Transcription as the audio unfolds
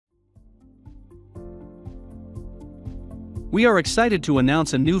We are excited to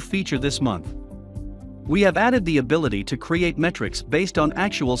announce a new feature this month. We have added the ability to create metrics based on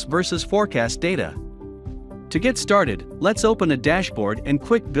actuals versus forecast data. To get started, let's open a dashboard and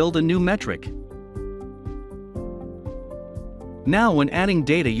quick build a new metric. Now when adding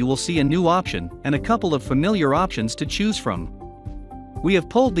data you will see a new option and a couple of familiar options to choose from. We have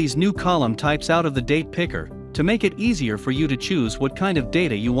pulled these new column types out of the date picker to make it easier for you to choose what kind of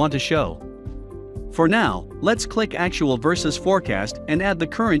data you want to show. For now, let's click Actual versus Forecast and add the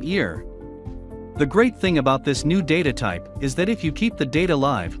current year. The great thing about this new data type is that if you keep the data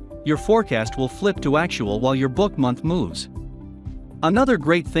live, your forecast will flip to actual while your book month moves. Another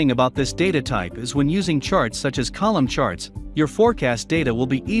great thing about this data type is when using charts such as column charts, your forecast data will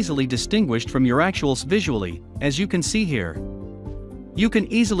be easily distinguished from your actuals visually, as you can see here. You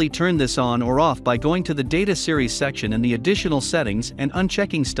can easily turn this on or off by going to the Data Series section in the Additional Settings and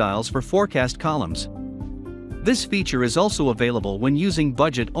unchecking Styles for forecast columns. This feature is also available when using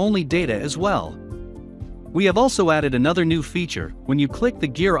budget-only data as well. We have also added another new feature. When you click the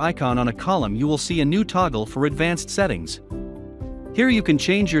gear icon on a column you will see a new toggle for advanced settings. Here you can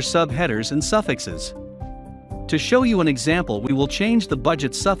change your subheaders and suffixes. To show you an example, we will change the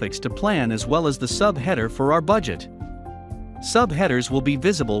budget suffix to plan as well as the subheader for our budget. Subheaders will be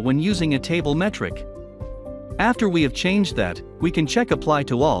visible when using a table metric. After we have changed that, we can check Apply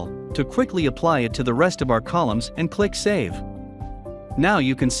to All to quickly apply it to the rest of our columns and click Save. Now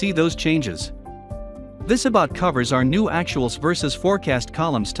you can see those changes. This about covers our new actuals versus forecast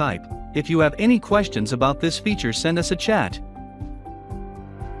columns type. If you have any questions about this feature, send us a chat.